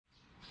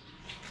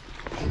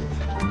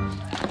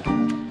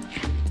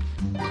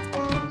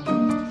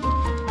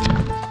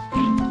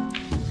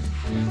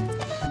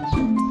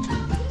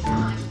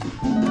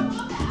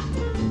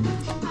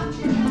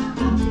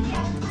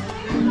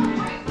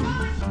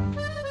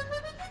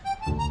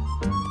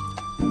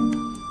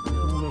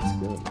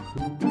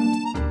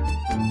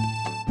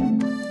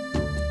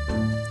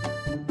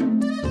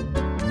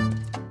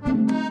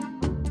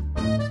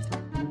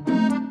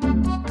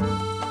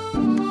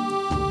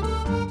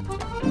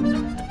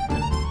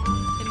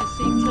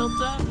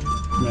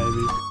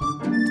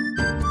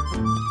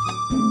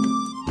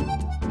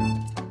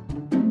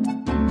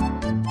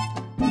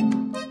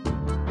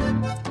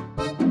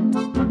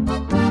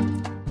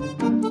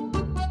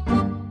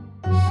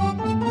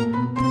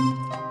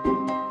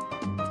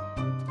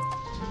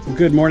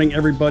Good morning,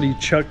 everybody.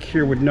 Chuck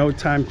here with No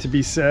Time to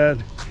Be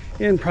Sad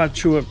in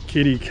Prachuap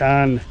Khiri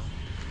Khan.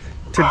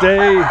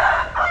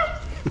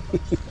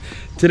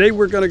 Today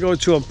we're going to go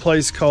to a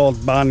place called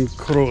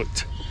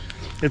Bangkrut.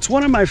 It's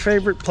one of my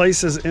favorite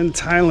places in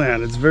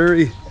Thailand. It's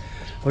very,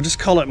 I'll just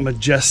call it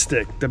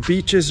majestic. The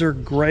beaches are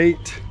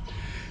great.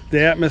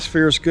 The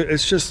atmosphere is good.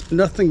 It's just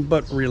nothing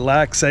but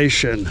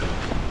relaxation.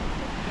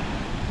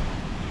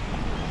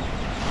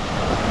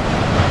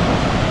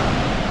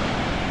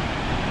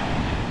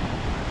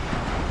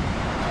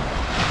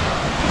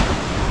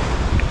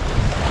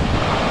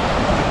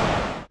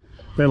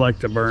 They like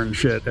to burn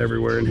shit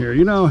everywhere in here.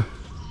 You know,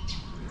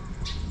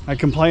 I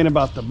complain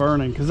about the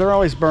burning because they're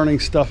always burning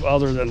stuff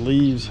other than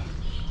leaves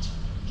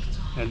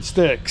and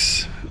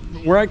sticks.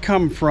 Where I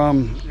come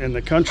from in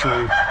the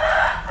country,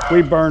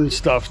 we burn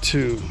stuff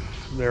too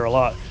there a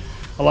lot.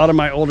 A lot of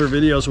my older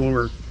videos when we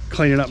were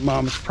cleaning up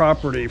mom's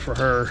property for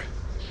her,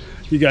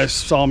 you guys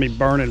saw me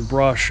burning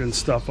brush and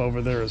stuff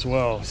over there as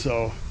well.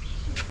 So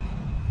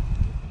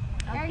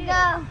there you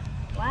go.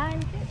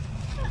 1, 2.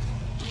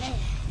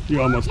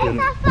 You almost did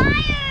it.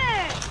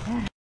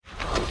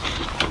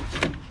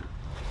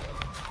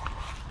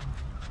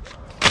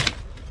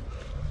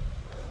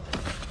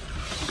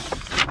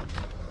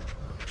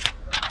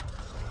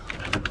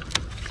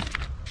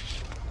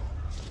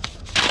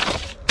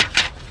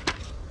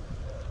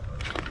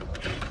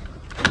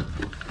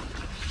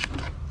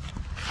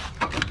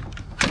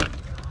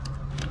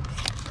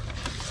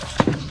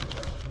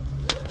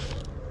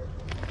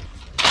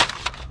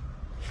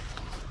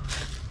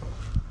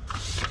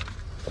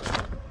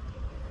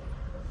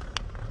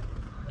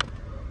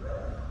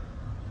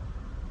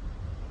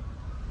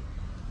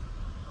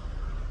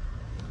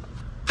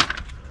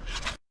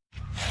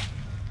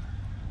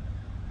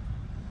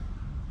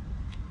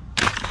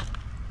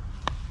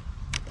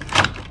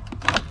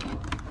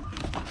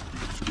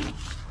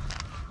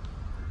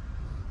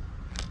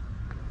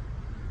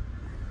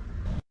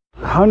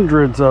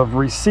 Hundreds of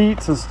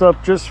receipts and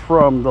stuff just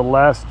from the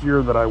last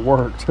year that I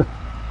worked.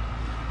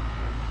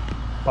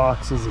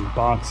 Boxes and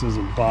boxes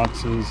and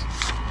boxes.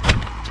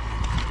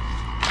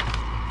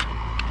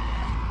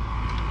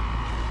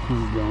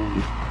 Who's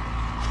going?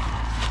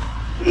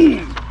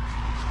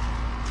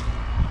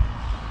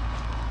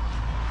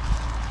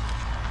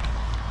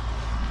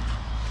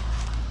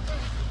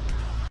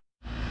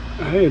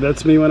 Hey,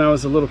 that's me when I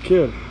was a little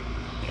kid.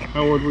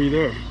 How old were you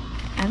there?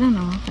 I don't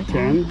know.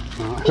 10?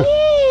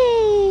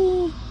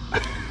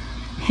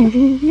 Look,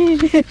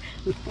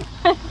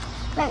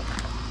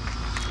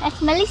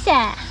 that's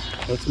Melissa.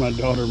 That's my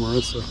daughter,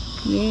 Marissa.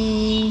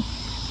 Yay.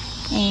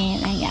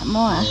 And I got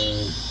more.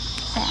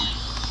 So,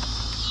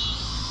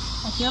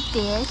 that's your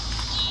fish.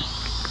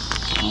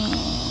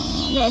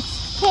 And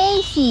that's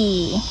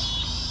Casey.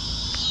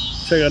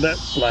 Check out that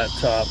flat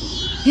top.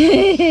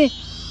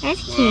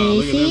 That's Wow,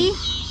 Casey.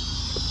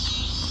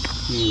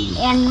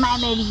 And my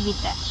baby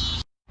Vita.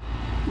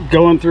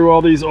 Going through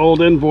all these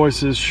old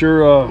invoices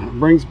sure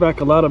brings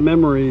back a lot of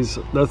memories.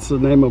 That's the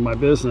name of my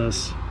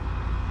business,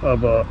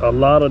 of a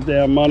lot of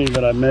damn money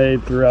that I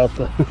made throughout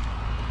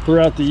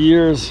the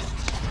years.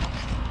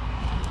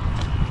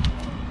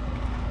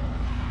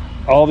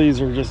 All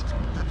these are just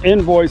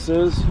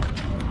invoices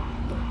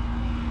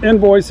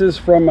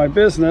from my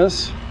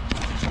business.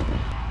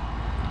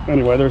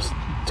 Anyway, there's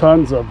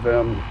tons of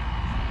them.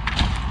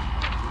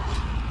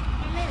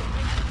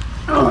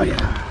 Oh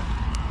yeah.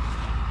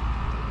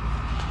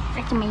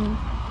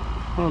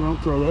 Oh, don't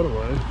throw that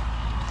away.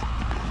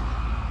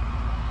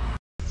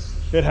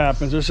 It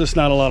happens. There's just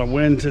not a lot of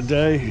wind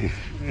today,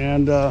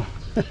 and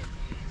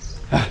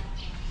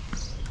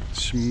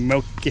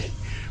smoky.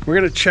 We're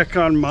gonna check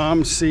on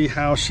mom, see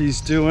how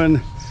she's doing.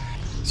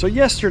 So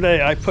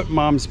yesterday I put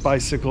mom's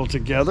bicycle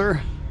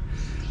together.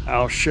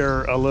 I'll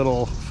share a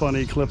little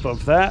funny clip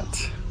of that.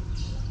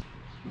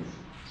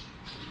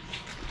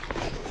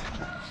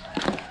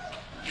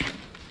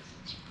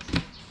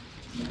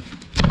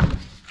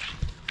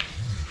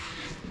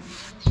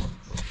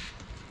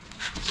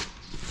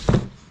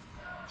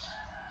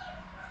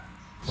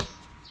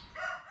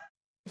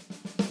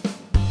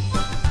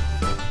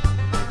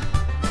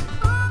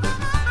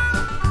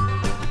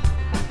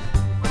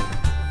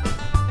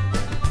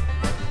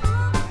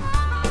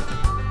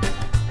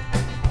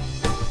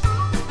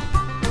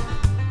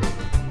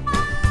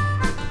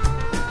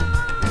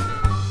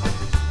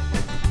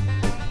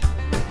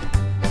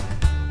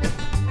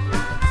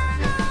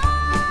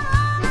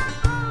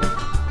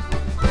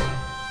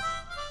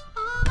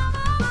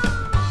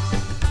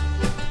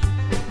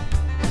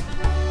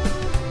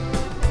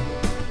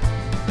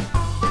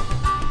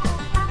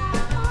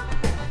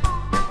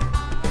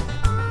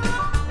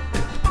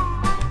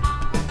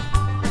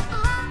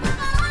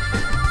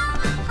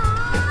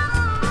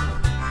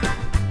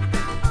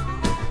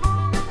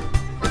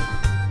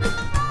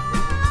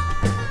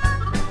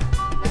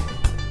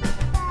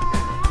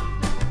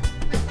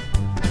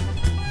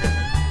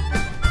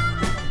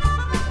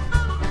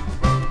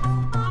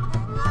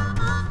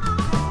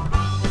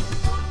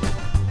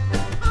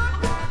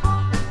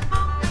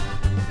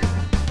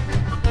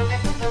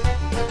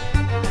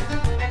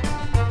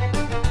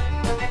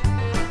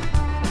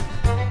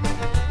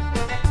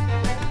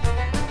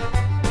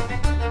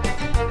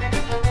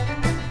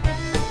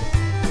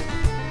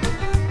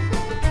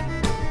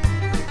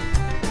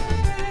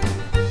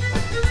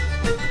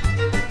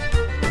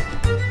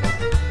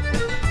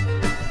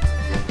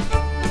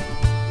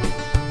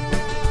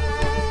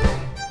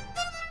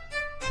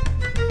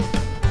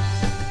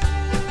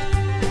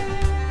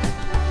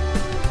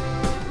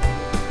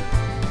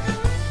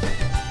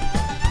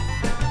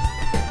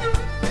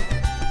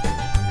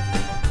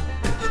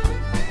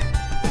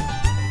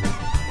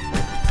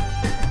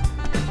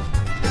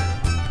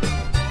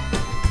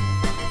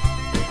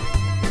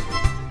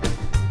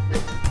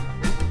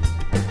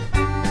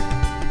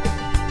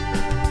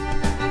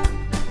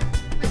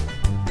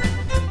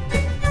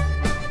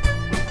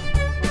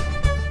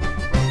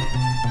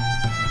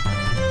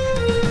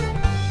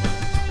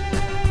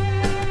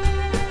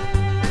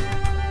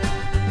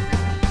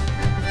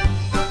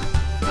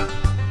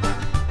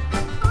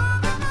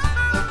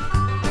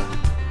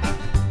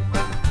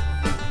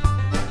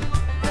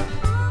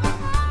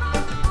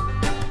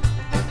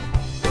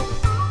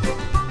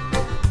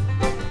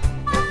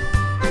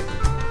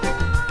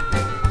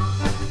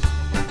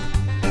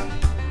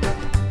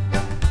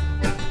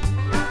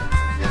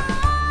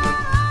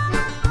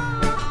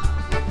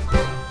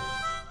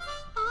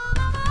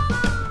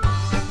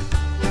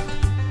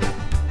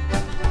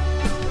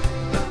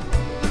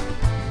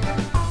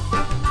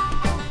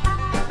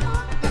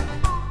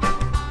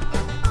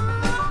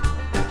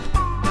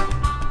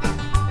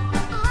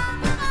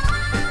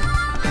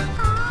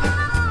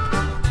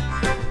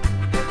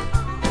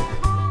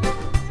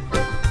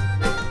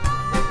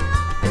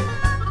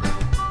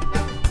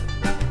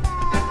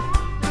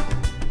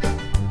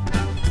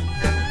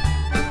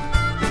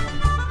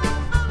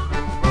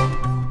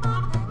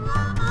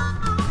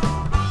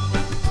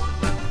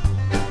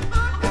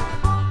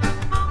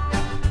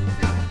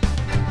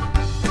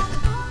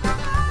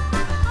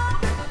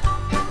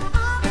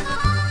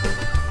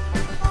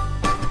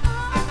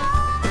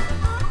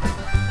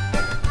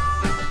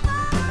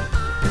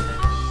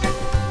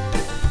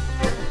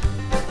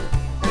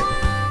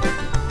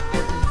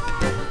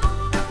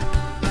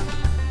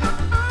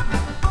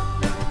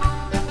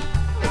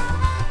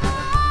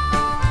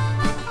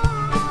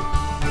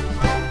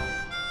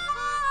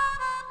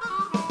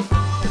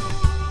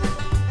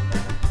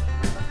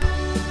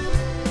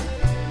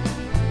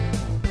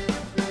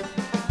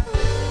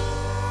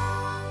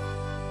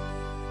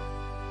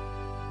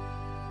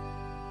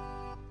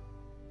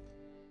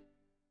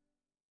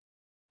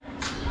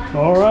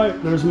 All right,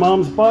 there's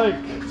Mom's bike.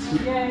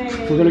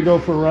 Yay. We're gonna go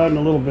for a ride in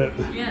a little bit.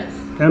 Yes.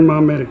 And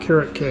Mom made a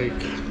carrot cake.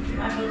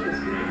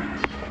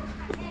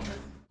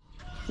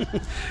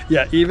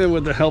 Yeah, even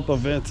with the help of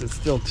Vince, it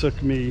still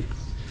took me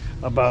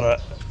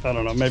about I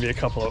don't know, maybe a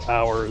couple of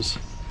hours.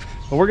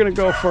 But we're gonna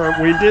go for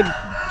it.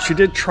 She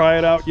did try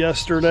it out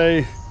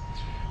yesterday,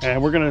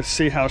 and we're gonna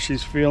see how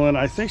she's feeling.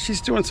 I think she's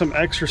doing some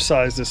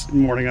exercise this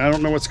morning. I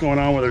don't know what's going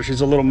on with her.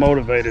 She's a little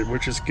motivated,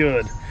 which is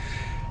good.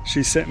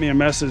 She sent me a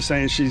message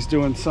saying she's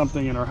doing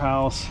something in her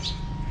house.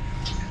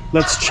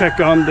 Let's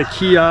check on the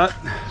Kiat.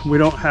 We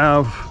don't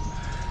have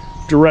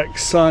direct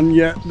sun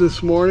yet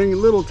this morning, a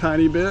little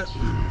tiny bit.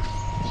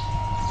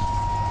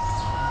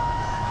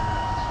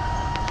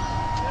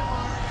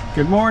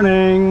 Good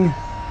morning.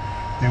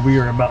 And we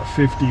are about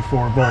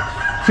 54 volts.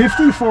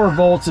 54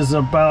 volts is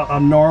about a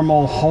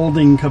normal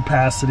holding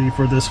capacity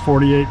for this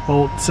 48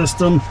 volt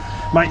system.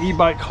 My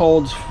e-bike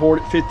holds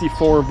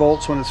 54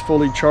 volts when it's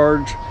fully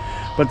charged,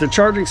 but the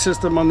charging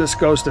system on this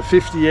goes to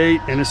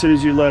 58, and as soon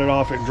as you let it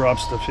off, it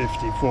drops to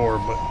 54.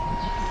 But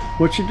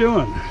what you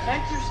doing?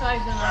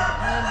 Exercising on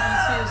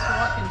NBC's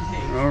walking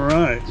tape. All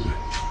right.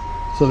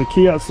 So the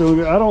Kiat's doing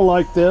good. I don't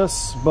like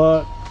this,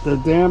 but the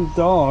damn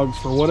dogs,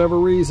 for whatever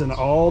reason,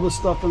 all the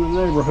stuff in the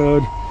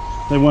neighborhood,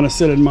 they want to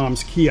sit in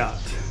Mom's Kiat.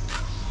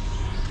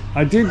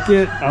 I did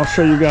get, I'll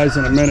show you guys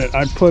in a minute,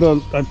 I put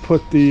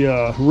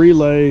the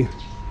relay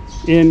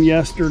in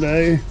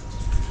yesterday.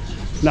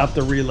 Not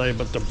the relay,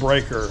 but the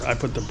breaker. I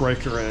put the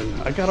breaker in.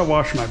 I gotta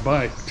wash my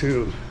bike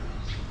too.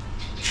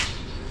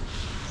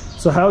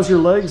 So how's your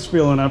legs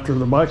feeling after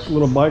the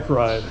little bike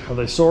ride? Are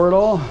they sore at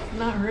all?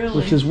 Not really.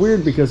 Which is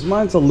weird because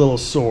mine's a little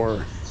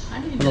sore.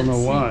 I don't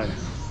know why.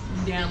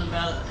 Down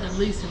about at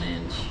least an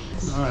inch.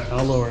 All right,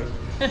 I'll lower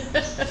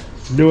it.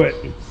 Do it.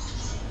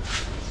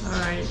 All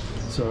right.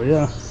 So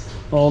yeah,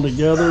 all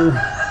together,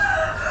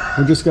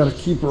 we just got to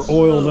keep her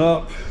oiled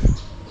up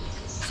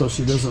so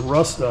she doesn't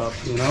rust up,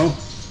 you know?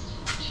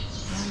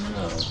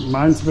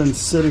 Mine's been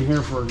sitting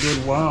here for a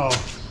good while.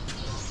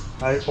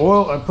 I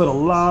put a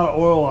lot of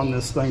oil on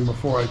this thing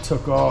before I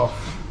took off.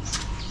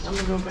 I'm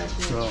gonna go back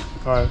there. So,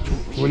 all right,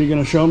 what are you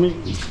gonna show me?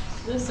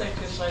 This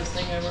exercise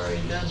thing I've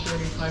already done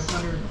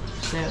 3,500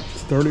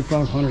 steps.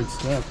 3,500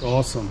 steps,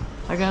 awesome.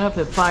 I got up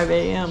at 5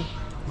 a.m.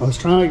 I was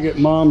trying to get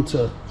Mom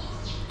to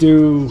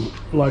do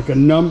like a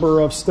number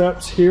of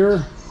steps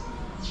here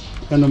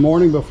in the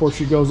morning before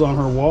she goes on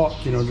her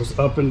walk, you know, just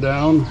up and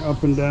down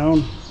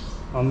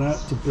on that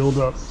to build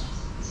up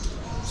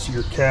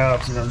your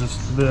calves, you know,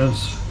 just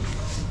this.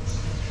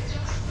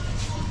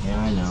 Yeah,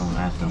 I know.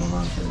 I have to hold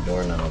on to the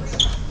doorknob.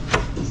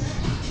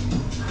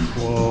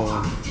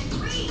 Whoa.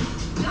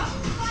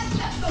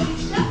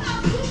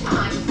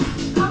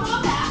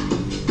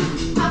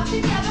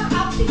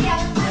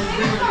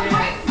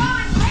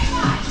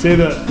 See,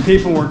 the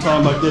people were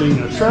talking about getting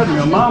a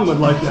treadmill. Mom would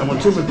like that one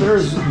too, but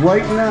there's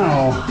right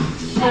now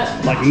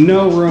like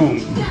no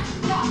room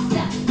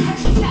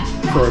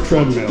for a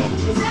treadmill.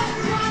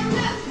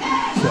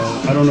 So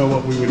I don't know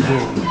what we would do.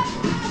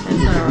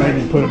 We could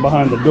maybe put it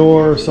behind the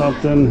door or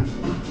something.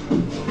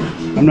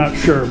 I'm not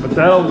sure, but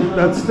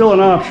that's still an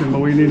option, but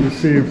we need to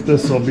see if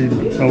this will be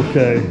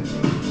okay.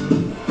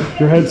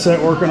 Your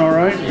headset working all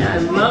right? Yeah, I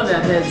love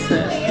that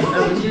headset.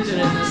 I was using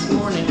it this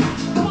morning.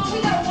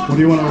 What,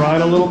 do you want to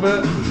ride a little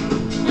bit?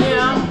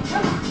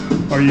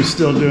 Yeah. Or are you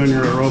still doing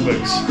your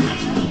aerobics?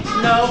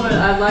 No, but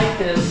I like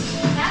this.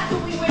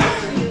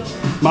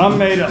 Mom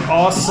made an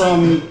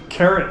awesome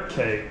carrot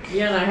cake.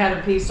 Yeah, and I had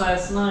a piece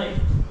last night.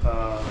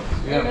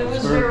 Yeah, and it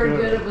was very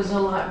good. It was a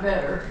lot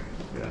better.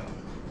 Yeah.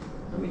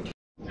 Let me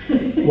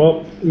try.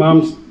 Well,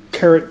 Mom's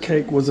carrot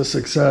cake was a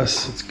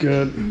success. It's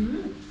good.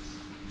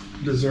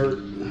 Dessert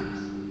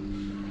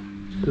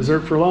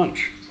for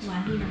lunch.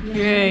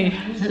 Yay,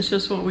 that's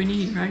just what we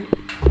need, right?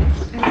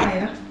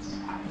 Yeah.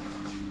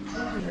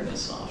 Turn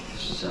this off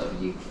so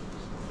you.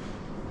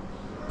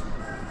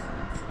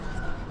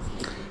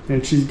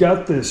 And she's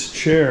got this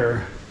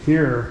chair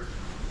here.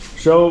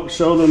 Show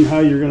them how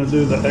you're going to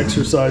do the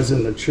exercise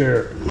in the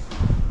chair.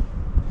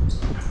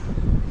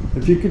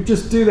 If you could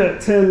just do that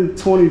 10,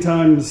 20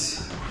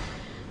 times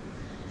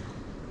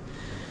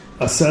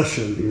a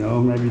session, you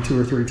know, maybe 2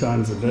 or 3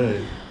 times a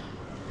day.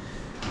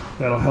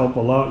 That'll help a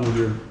lot with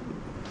your,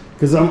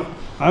 because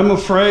I'm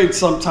afraid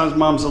sometimes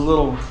Mom's a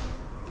little,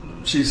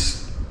 she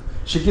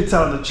gets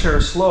out of the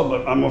chair slow,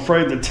 but I'm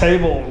afraid the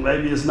table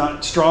maybe is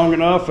not strong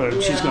enough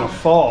and she's going to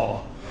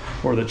fall,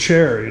 or the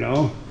chair, you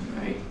know.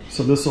 Right.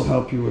 So this will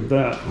help you with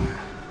that.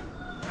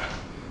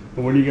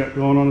 But what do you got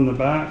going on in the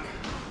back?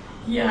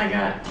 Yeah, I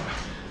got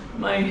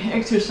my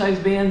exercise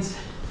bands.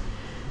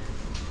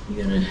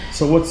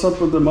 So what's up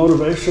with the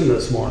motivation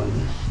this morning?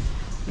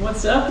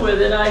 What's up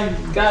with it? I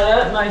got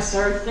up and I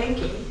started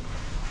thinking.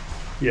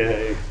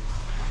 Yay.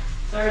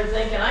 Started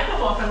thinking I can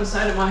walk on the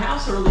side of my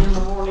house early in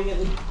the morning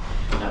and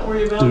not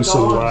worry about dogs. Do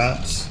some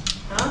laps.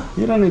 Huh?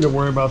 You don't need to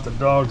worry about the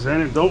dogs,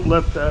 and don't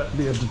let that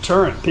be a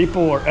deterrent.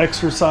 People are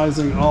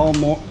exercising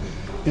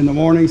in the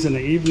mornings and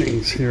the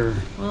evenings here.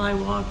 Well, I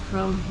walk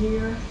from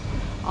here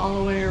all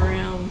the way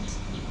around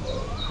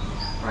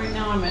Right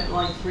now I'm at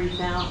like 3,000.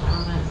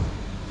 I'm at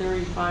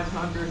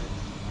 3,500.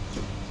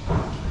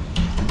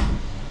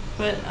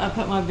 But I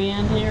put my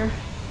band here.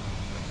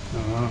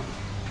 Uh-huh.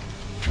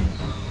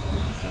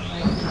 So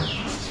I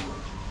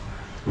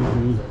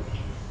can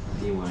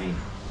do my.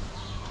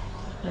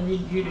 I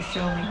need you to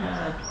show me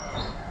how to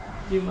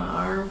do my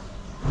arm.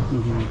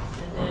 And then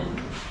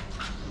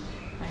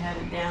I had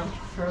it down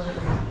further.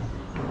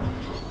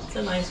 It's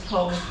a nice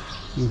pole.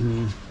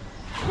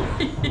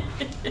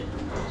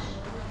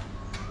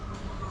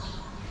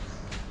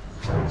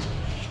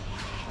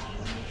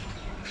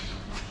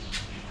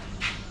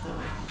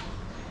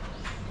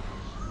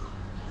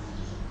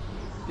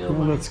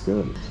 Well, that's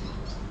good.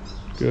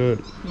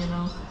 Good. You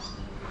know.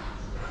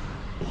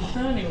 So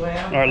anyway,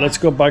 all right, let's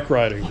go bike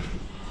riding.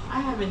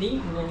 I haven't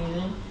eaten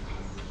anything.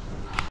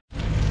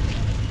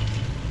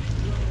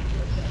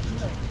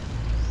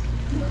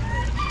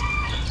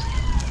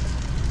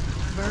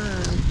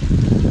 Burn.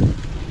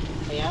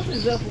 Hey, I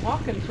was up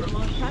walking for a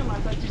long time. I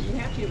thought you'd be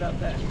happy about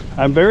that.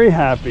 I'm very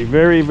happy.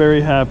 Very,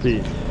 very happy.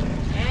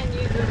 And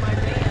you do my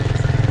bands.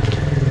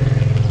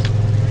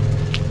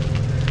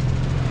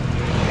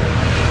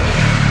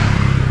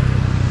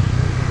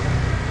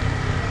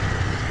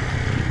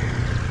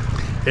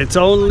 It's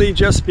only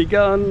just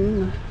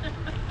begun.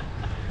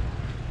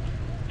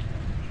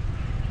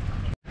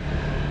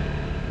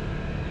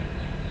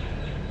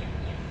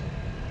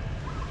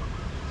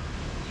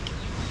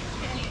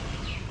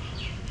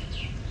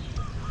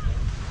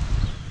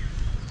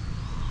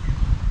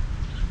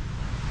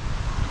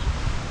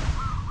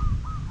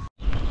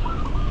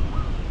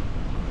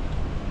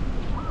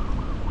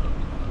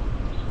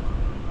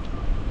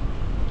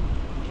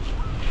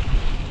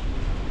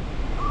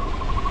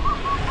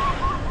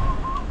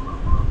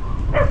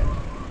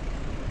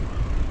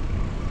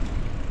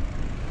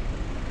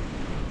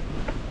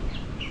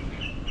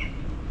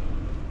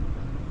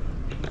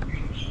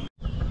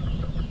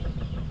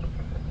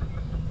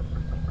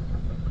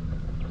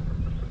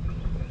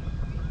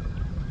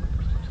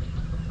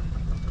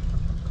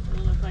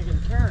 I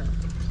can turn.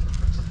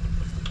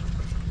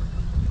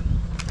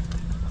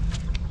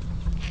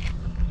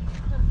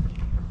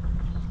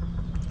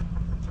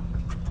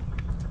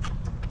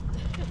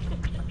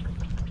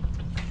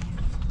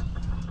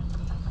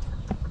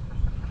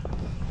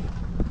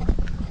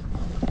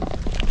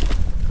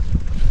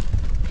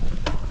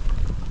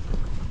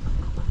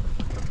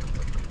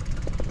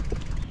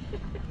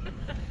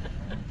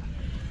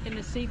 Can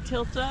the seat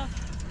tilt up?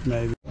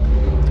 Maybe.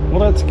 Well,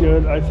 that's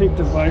good. I think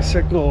the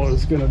bicycle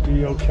is going to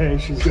be okay.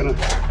 She's gonna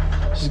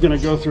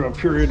go through a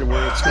period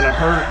where it's going to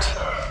hurt.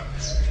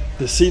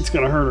 The seat's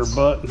going to hurt her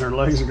butt and her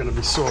legs are going to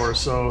be sore.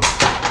 So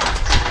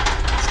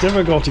it's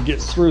difficult to get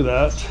through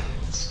that.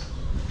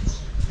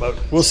 But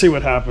we'll see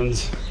what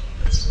happens.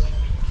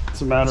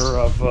 It's a matter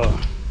of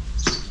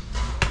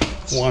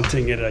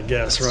wanting it, I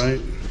guess,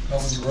 right?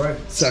 Right.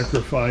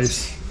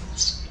 Sacrifice.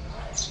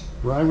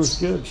 Ride was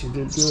good. She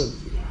did good.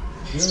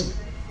 Good.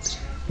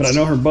 But I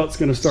know her butt's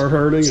going to start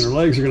hurting and her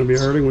legs are going to be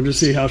hurting. We'll just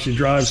see how she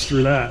drives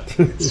through that.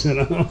 You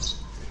know,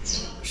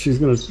 she's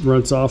going to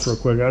rinse off real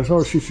quick. I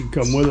told her she should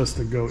come with us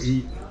to go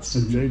eat at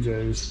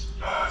JJ's.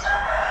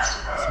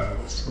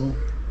 So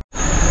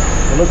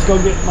let's go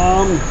get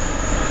Mom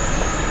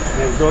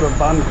and go to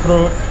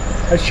Hunnicutt.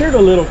 I shared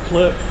a little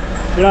clip.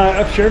 You know,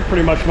 I've shared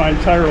pretty much my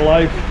entire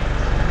life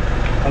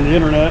on the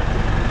internet.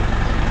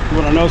 If you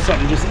want to know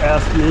something, just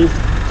ask me.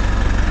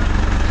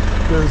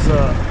 There's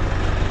a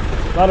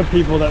lot of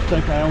people that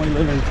think I only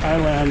live in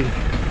Thailand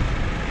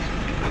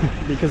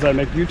because I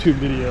make YouTube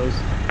videos.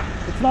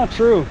 It's not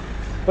true.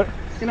 But,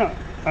 you know,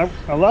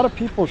 a lot of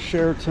people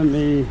share to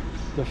me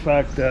the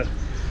fact that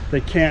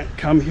they can't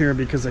come here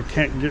because they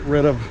can't get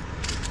rid of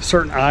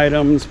certain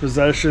items,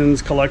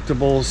 possessions,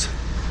 collectibles,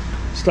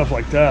 stuff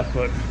like that.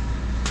 But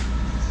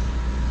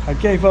I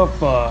gave up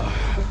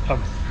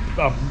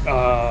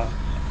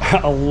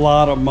a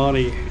lot of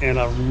money and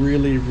a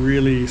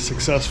really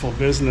successful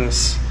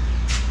business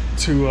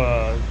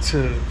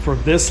for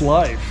this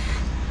life,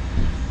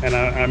 and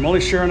I'm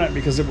only sharing that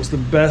because it was the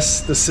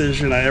best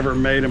decision I ever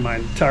made in my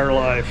entire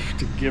life,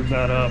 to give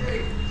that up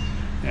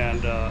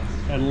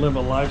and live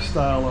a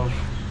lifestyle of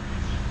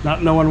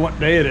not knowing what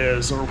day it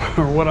is or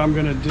what I'm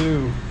gonna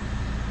do.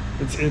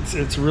 It's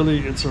a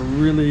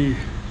really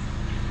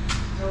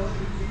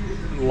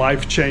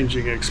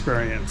life-changing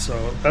experience.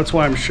 So that's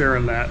why I'm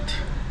sharing that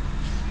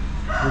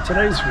in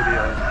today's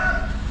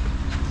video.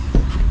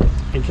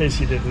 In case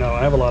you didn't know,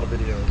 I have a lot of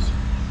videos.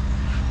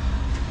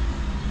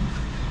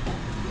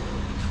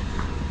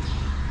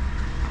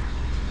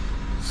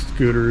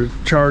 Scooter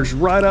charged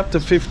right up to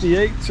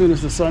 58 as soon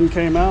as the sun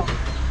came out.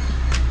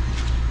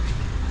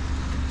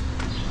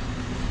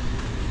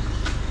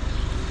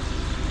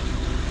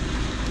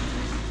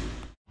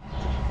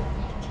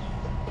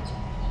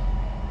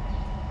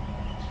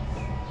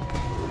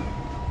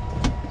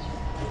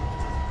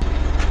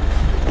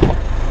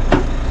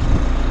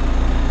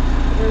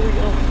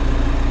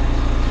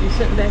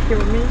 Sitting back here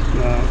with me?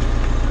 No.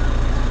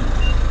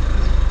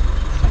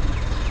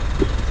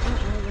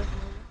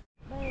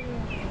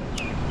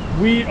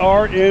 We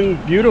are in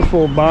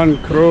beautiful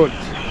Bangkrut.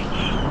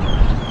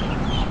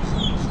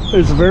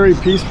 It's very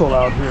peaceful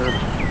out here.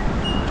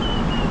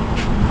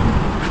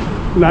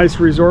 Nice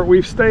resort.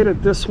 We've stayed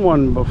at this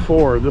one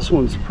before. This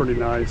one's pretty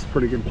nice,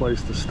 pretty good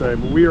place to stay.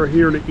 But we are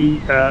here to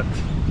eat at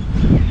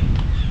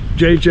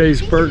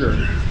JJ's Burger.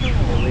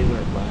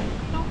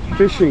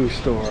 Fishing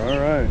store, all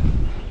right.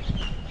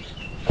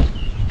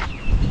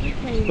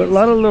 But a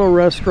lot of little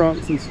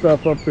restaurants and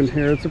stuff up in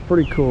here. It's a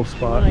pretty cool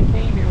spot. When I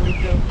came here, we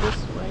drove this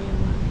way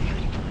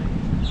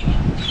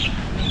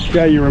and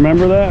Yeah, you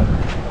remember that?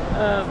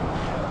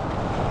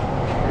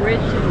 Rich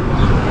and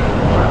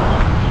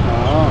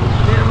Oh.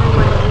 remember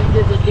when we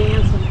did the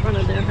dance in front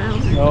of their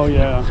house? Oh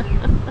yeah.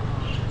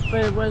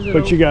 But it wasn't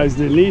But open. you guys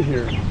didn't eat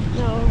here.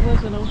 No, it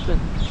wasn't open.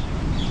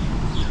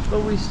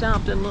 But we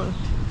stopped and looked.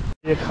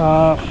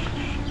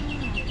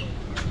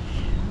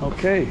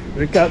 Okay,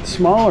 it got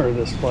smaller,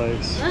 this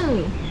place.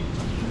 Oh.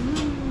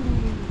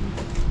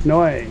 No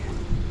way.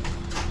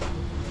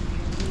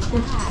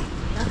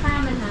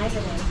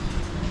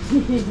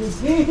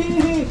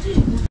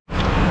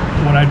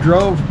 When I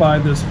drove by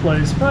this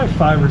place probably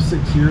 5 or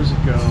 6 years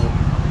ago,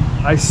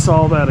 I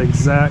saw that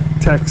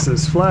exact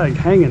Texas flag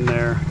hanging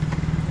there.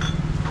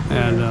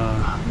 And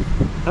I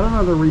don't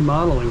know, they're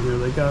remodeling here.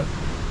 They got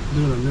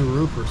doing a new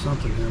roof or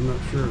something here, I'm not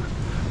sure.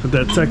 But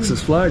that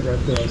Texas flag right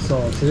there, I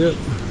saw it's it.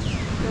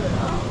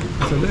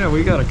 I said, yeah,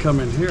 we got to come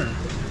in here.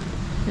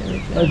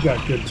 They've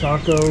got good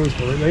tacos.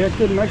 They got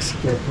good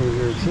Mexican food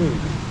here too.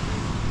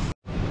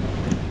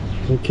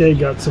 Okay,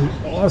 got some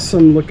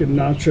awesome looking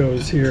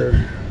nachos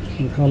here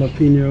with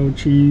jalapeno,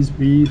 cheese,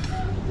 beef.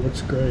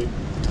 Looks great.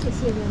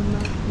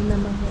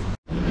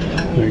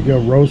 There you go,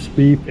 roast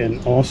beef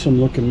and awesome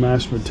looking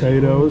mashed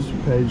potatoes.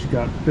 Paige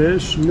got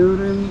fish,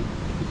 Newton.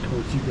 Of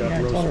course, you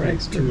got roast beef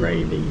extra too.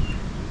 gravy.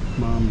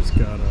 Mom's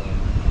got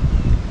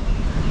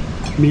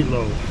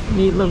meatloaf.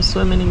 Meatloaf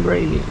swimming in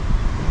gravy.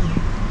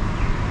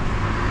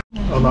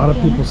 A lot of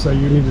people say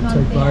you need to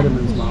take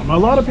vitamins, Mom. A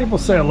lot of people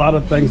say a lot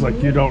of things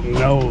like you don't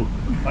know.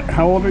 Like,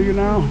 how old are you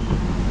now?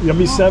 You'll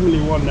be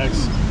 71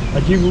 next.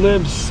 Like, you've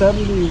lived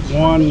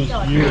 71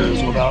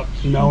 years without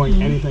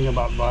knowing anything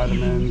about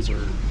vitamins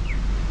or...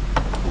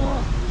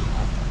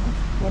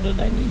 What did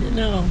I need to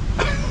know?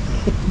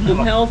 I'm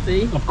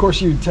healthy. Of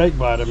course you take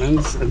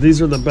vitamins, and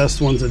these are the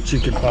best ones that you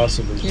could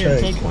possibly Here,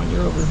 take. take one.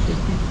 You're over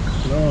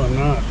 50. No, I'm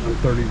not. I'm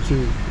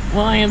 32.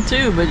 Well, I am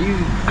too, but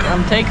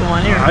I'm taking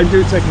one here. I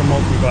do take a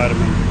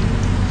multivitamin.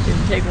 Did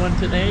you take one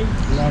today?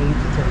 No, you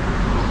can take it.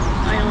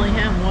 I only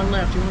have one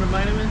left. You want a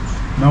vitamin?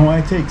 No,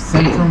 I take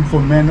Centrum for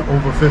men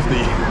over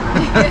 50.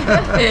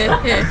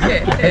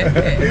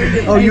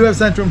 Oh, you have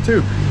Centrum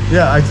too?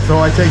 Yeah, so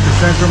I take the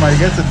Centrum. I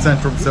guess it's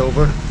Centrum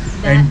Silver.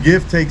 And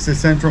Gift takes the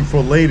Centrum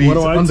for ladies What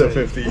do I under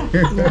take?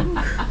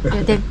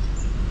 50.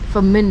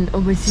 For men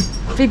over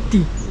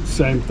 50.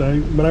 Same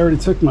thing, but I already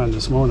took mine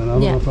this morning. I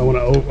don't know if I want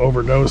to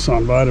overdose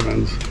on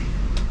vitamins.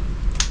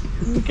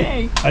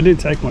 Okay. I did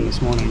take one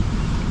this morning.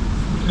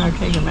 I'll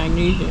take a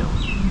magnesium.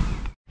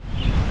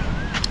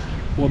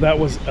 Well, that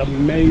was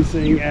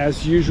amazing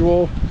as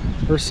usual.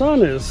 Her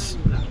son is,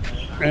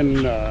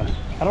 and I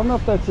don't know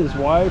if that's his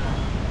wife.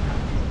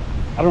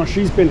 I don't know,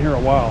 she's been here a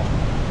while.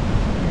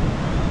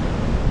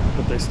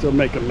 But they still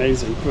make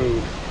amazing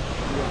food.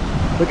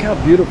 Look how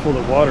beautiful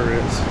the water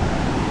is.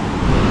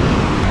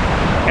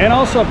 And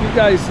also, if you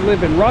guys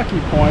live in Rocky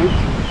Point,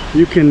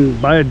 you can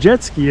buy a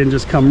jet ski and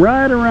just come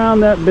right around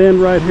that bend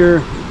right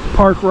here,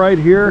 park right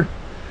here,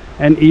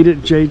 and eat at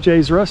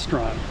JJ's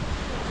restaurant.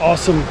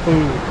 Awesome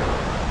food.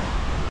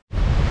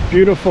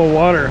 Beautiful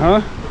water,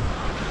 huh?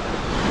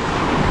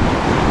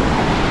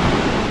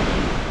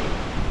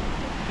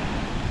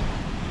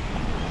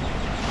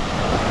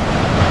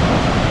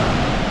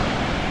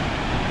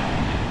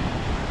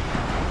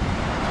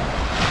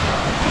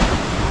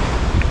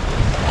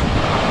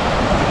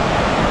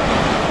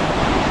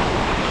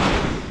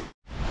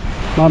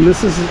 Mom,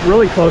 this is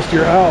really close to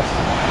your house.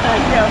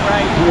 Yeah,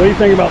 right. What do you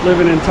think about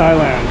living in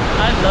Thailand?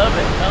 I love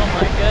it. Oh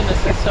my goodness,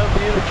 it's so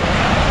beautiful.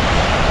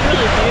 It's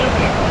really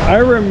beautiful. I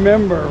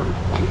remember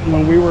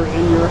when we were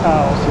in your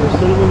house, you were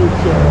sitting in your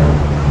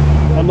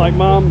chair. I'm like,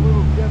 Mom,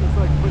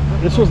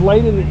 this was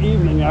late in the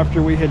evening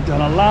after we had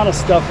done a lot of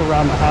stuff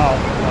around the house.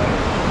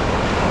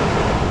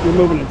 Like, you're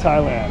moving to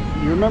Thailand.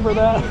 You remember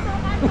that?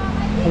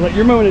 I was like,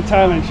 you're moving to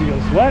Thailand. She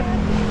goes, what?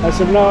 I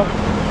said, no,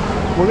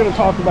 we're going to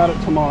talk about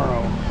it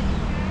tomorrow.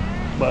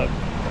 But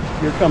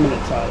you're coming to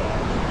Thailand.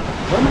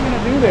 What am I going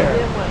to do there?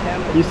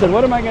 You said,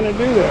 what am I going to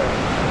do there?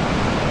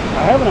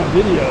 I have it on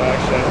video,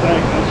 actually, I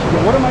think. And she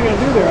said, what am I going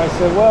to do there? I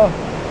said, well,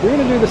 you're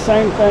going to do the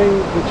same thing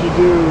that you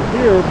do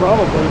here,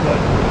 probably, but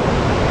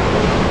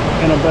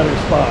in a better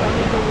spot.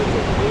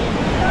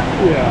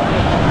 Yeah.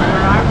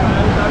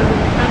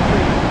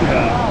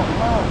 Yeah.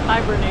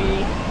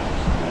 Hibernating.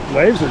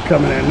 Waves are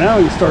coming in now.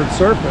 You start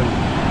surfing.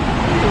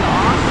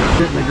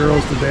 Getting the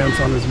girls to dance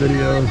on this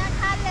video.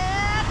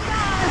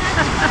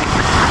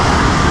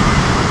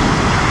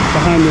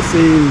 Behind the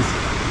scenes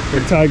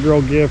with Thai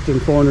Girl Gift and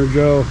Foreigner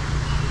Joe.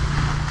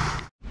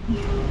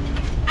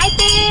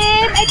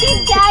 I จิ้ม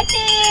จ้า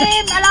จิ้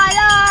มอร่อยเ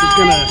ลย He's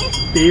gonna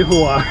be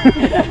hua.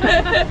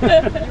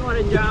 You want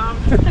a job?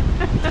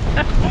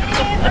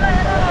 อ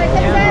ร่อยแ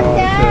ซ่บๆ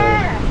จ้า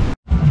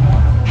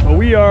Well,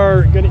 we are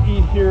gonna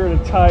eat here at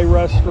a Thai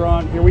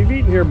restaurant here. We've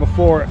eaten here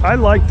before. I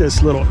like this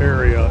little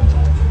area.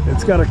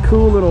 It's got a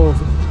cool little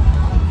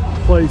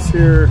place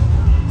here.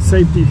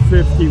 Safety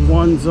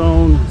 51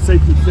 zone,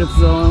 safety 5th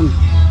zone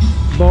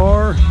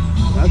bar.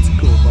 That's a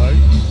cool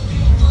bike.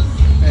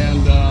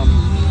 And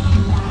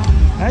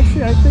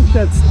actually, I think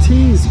that's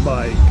T's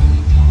bike.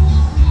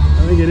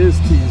 I think it is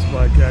T's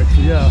bike,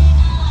 actually. Yeah,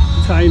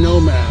 Thai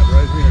Nomad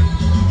right here.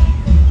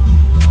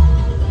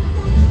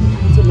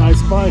 It's a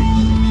nice bike.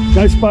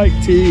 Nice bike,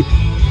 T.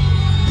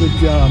 Good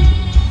job.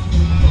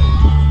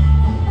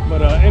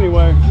 But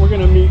anyway, we're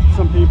gonna meet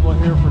some people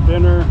here for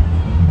dinner.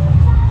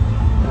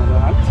 And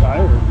I'm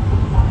tired.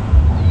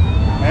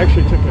 I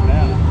actually took a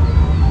nap.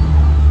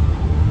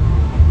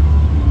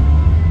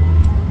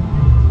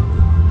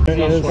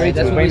 That's what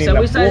we said.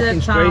 We say that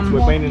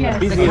We've been in the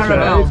busiest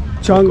caramel.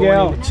 Chung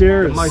Gao,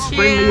 cheers. the most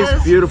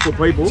friendliest, beautiful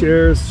people.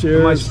 Cheers, cheers,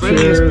 The most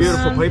friendliest, cheers.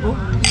 beautiful people.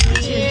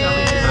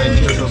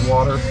 Cheers of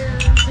water.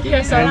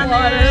 Yes, I want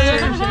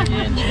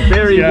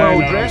Very Yeah, I well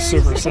know, dressed.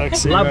 super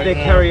sexy. Love right their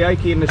now.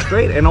 karaoke in the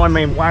street, and I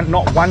mean one,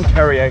 not one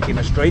karaoke in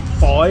the street,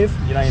 5.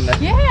 You know, in the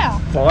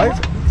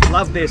 5.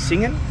 Love their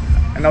singing,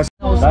 and I was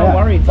so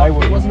worried they that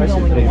were it wasn't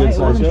especially going for the away. good It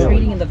wasn't size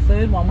treating, and the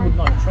third one would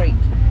not treat.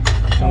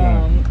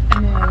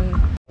 And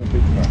then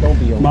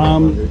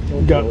Mom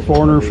got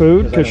foreigner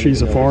food because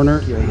she's a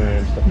foreigner.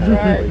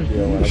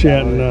 She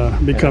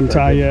hadn't become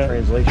Thai yet.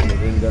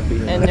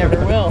 And never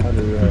will.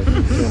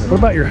 What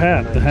about your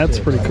hat? The hat's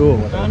pretty cool.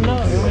 I know.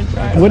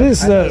 What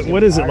is that?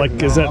 What is it like?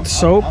 Is that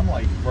soap?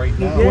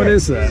 What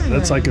is that?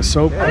 That's like a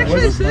soap.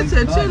 Actually, it fits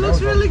it too.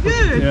 Looks really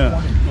good.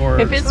 Yeah. Or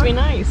It fits me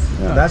nice.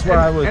 That's what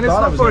I was. And it's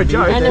not for a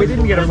joke. We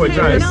didn't get it for a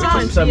joke. It's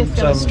not. It's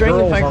got a string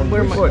if I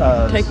wear my,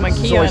 take my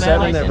key out.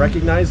 That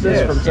recognized this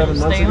from 7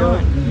 months Stay ago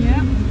on.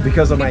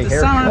 because of my The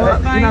sun on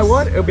haircut. my You know face.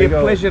 what? It'll be a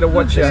pleasure to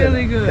watch you.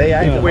 Really good. They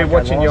acted Yeah. We're like I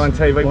watching you on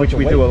lost TV, a which bunch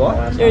we of do a weight lot.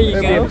 last There you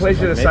It'll be go. a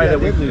pleasure to Maybe say I that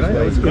we. did lose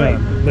weight. It's great.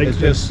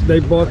 Yeah, they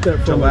bought that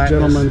from a Gelatinous.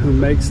 gentleman who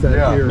makes that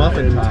here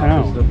Muffin in top is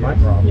town. my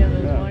problem. Yeah,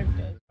 that's my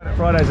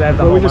Fridays I have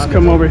the Well, we whole just month.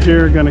 come over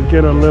here, gonna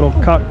get a little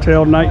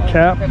cocktail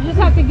nightcap. You just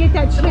have to get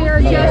that chair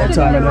What adjusted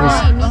time to the it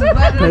is?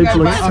 right. Paige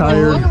looks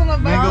tired.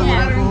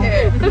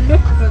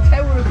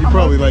 You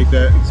probably like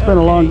that. It's been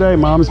a long day.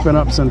 Mom's been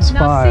up since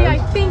Now, see, I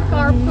 5. think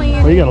our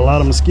plan. Well, you got a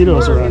lot of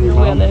mosquitoes around you,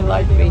 Well, Mom. they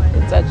like me.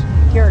 It's that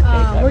carrot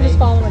cake. We're just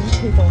following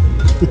people.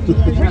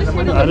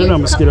 I didn't know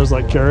mosquitoes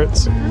like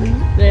carrots.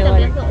 They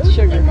like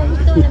sugar.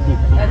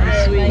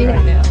 That's sweet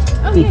right now.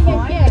 Oh,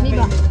 yeah,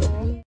 yeah.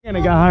 I'm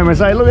gonna go home and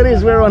say, look at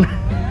this, we're on.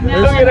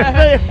 Look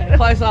at it.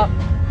 Close up.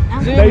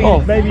 Baby, Oh,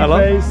 baby hello?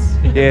 face.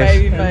 Yes.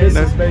 Baby And face.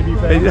 this is baby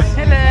face.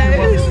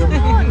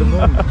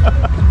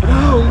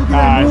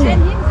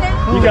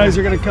 You guys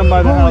are gonna come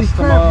by the house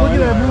tomorrow.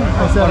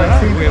 I said I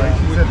see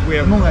that. We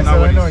have Moon, I said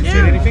I know. He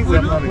said anything.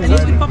 And you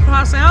can pop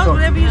past out,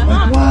 whatever you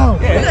want. Wow.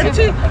 We got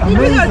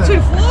 2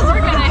 floors. We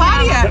can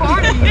party at.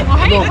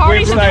 Hey,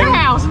 party's at your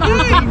house.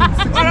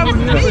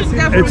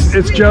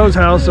 It's Joe's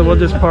house, so we'll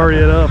just party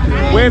it up.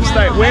 We've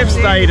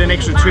stayed an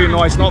extra 2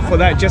 nights, not for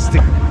that, just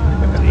to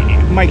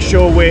make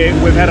sure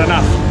we've had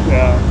enough.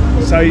 Yeah.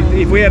 So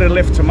if we had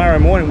left tomorrow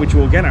morning, which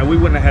we're gonna, we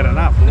wouldn't have had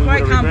enough. We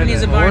Great would have company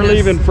is a regretted it. We're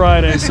bonus. leaving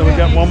Friday, so we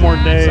got one more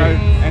day. So,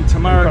 and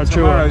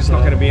tomorrow's not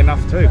going to be enough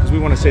too, because we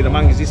want to see the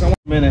monkeys. This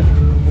minute.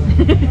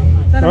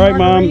 All right,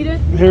 Mom.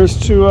 Here's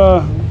to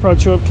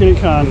Prachuap Kitty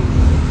Khan.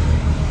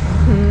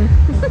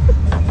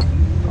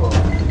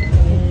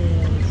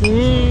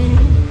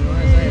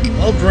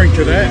 I'll drink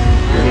to that.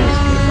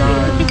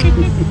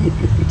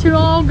 To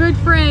all good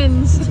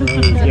friends.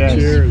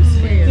 Cheers.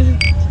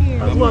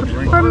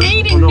 For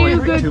meeting new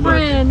good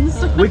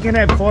friends. We can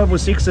have 5 or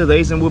 6 of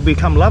these, and we'll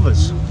become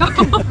lovers. You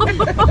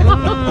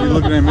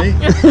looking at me?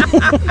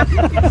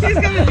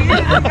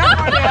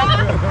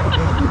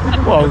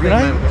 Well, you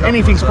know,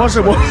 anything's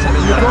possible.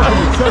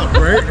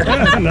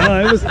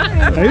 No,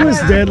 he was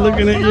dead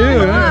looking at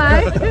you.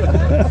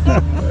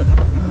 Huh?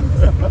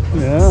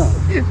 Yeah.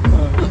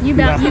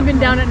 You've been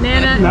down at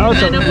Nana. Now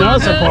it's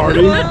a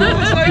party.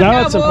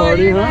 Now it's a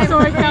party, huh?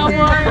 Sorry,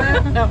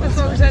 cowboy. That's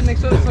what we said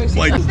next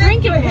week. Just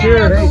drinking.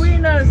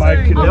 Cheers.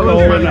 Mike Nicole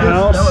in the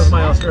house. That was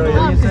my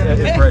Australian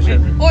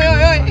impression. Oi,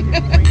 oi,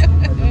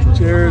 oi.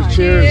 Cheers,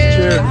 cheers,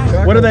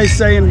 cheers. What do they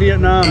say in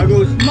Vietnam?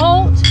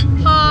 Molt,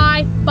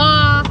 hi,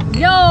 ba,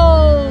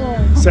 yo.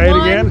 Say it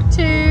again. 1,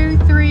 2,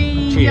 3,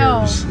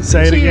 yo.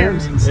 Say it again.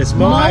 It's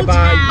my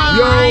bye.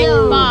 Hi,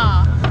 ba.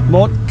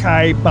 Mot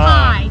Kai Ba.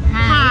 Hi,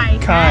 hi,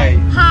 Kai.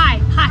 hi,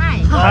 hi,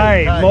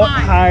 Hi. Mot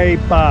Hai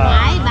Ba.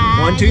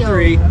 1, 2,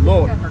 3.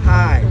 Lord.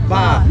 Hi.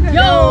 Bye.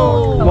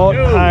 yo. Mot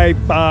Hai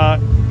Ba.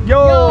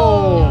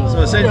 Yo.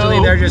 So essentially,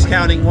 they're just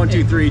counting 1,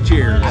 2, 3.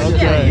 Cheers.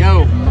 Okay.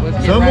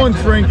 Someone's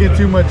drinking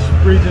too much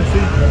Regency.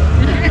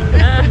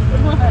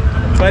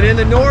 But in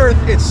the north,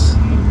 it's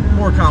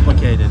more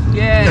complicated.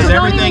 Yeah. Because Don't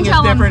everything even is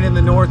tell 'em. different in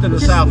the north and the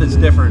south. It's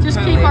different. Just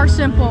keep our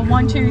simple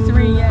 1, 2,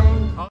 3, yay.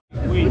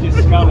 We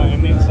just colour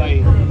and then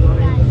say,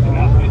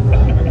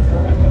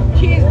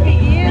 Cheers to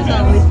years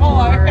on this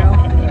fire.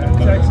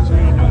 Texas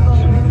man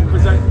doing it.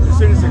 Because as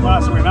soon as the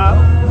glass went up,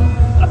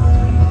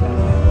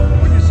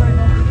 what'd you say?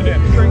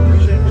 Drink your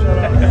shit, shut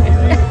up.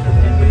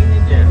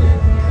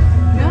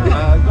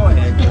 Go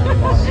ahead.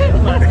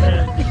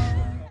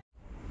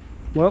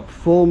 Well,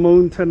 full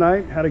moon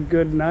tonight. Had a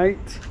good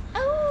night.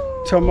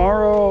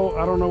 Tomorrow,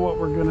 I don't know what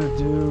we're gonna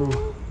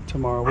do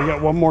tomorrow. We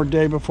got one more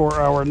day before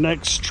our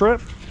next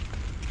trip.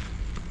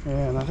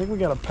 And I think we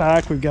got a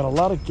pack. We've got a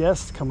lot of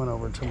guests coming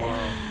over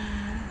tomorrow.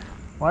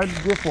 Why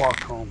did Gift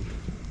walk home?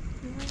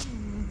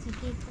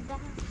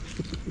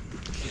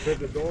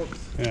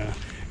 Yeah.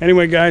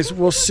 Anyway, guys,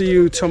 we'll see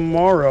you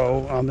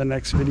tomorrow on the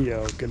next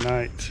video. Good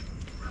night.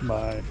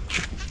 Bye.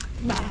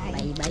 Bye,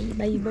 bye,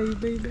 bye, bye,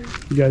 bye, bye.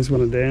 You guys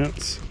want to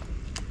dance?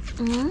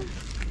 Mm-hmm.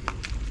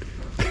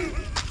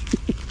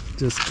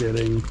 Just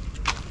kidding.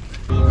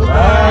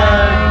 Bye.